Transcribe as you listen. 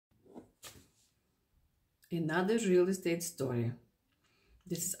Another real estate story.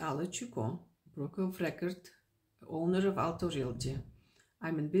 This is Alla Tchouiko, broker of record, owner of Alto Realty.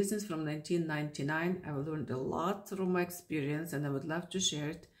 I'm in business from 1999. I've learned a lot through my experience and I would love to share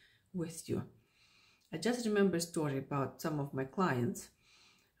it with you. I just remember a story about some of my clients,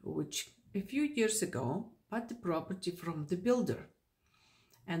 which a few years ago bought the property from the builder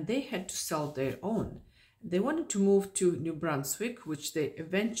and they had to sell their own. They wanted to move to New Brunswick, which they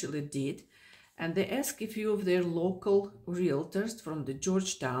eventually did. And they asked a few of their local realtors from the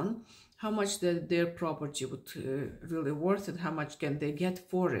Georgetown how much their property would really worth and how much can they get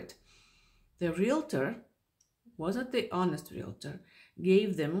for it. The realtor, wasn't the honest realtor,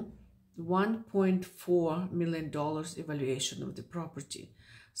 gave them $1.4 million evaluation of the property.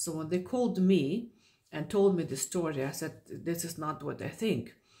 So when they called me and told me the story, I said, this is not what I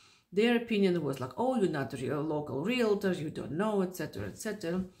think. Their opinion was like, oh, you're not a local realtor, you don't know, etc.,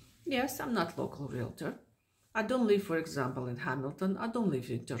 etc. Yes, I'm not local realtor. I don't live, for example, in Hamilton. I don't live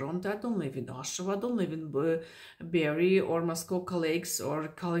in Toronto. I don't live in Oshawa. I don't live in Barrie or Muskoka Lakes or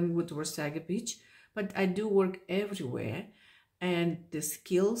Collingwood or Saga Beach. But I do work everywhere. And the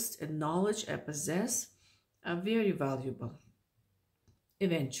skills and knowledge I possess are very valuable.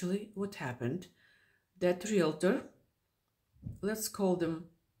 Eventually, what happened? That realtor, let's call them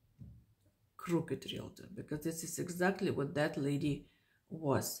crooked realtor, because this is exactly what that lady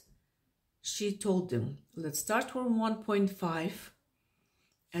was. She told them, let's start from 1.5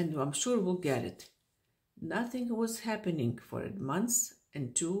 and I'm sure we'll get it. Nothing was happening for months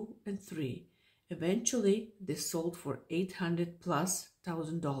and 2 and 3. Eventually, they sold for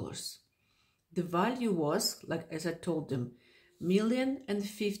 $800,000+. The value was, like as I told them,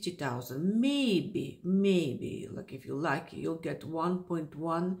 $1,050,000. Maybe, like if you like, you'll get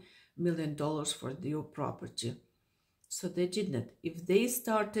 $1.1 million for your property. So they didn't. If they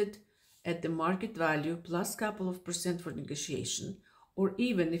started at the market value plus couple of percent for negotiation, or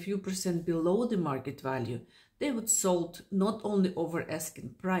even a few percent below the market value, they would sold not only over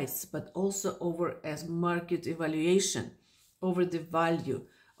asking price, but also over as market evaluation, over the value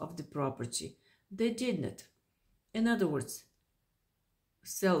of the property. They didn't. In other words,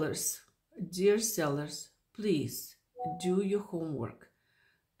 sellers, dear sellers, please do your homework.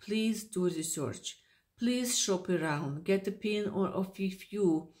 Please do research. Please shop around, get a pin or of a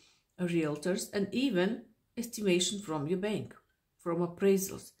few realtors and even estimation from your bank, from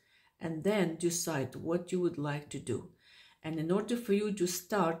appraisals, and then decide what you would like to do. And in order for you to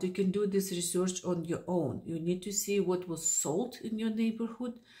start, you can do this research on your own. You need to see what was sold in your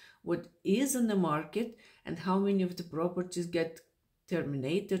neighborhood, what is in the market, and how many of the properties get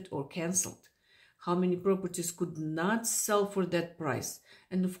terminated or canceled. How many properties could not sell for that price.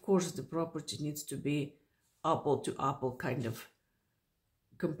 And of course, the property needs to be apple to apple kind of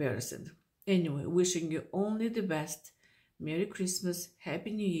comparison. Anyway, wishing you only the best. Merry Christmas, Happy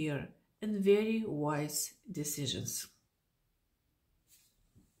New Year, and very wise decisions.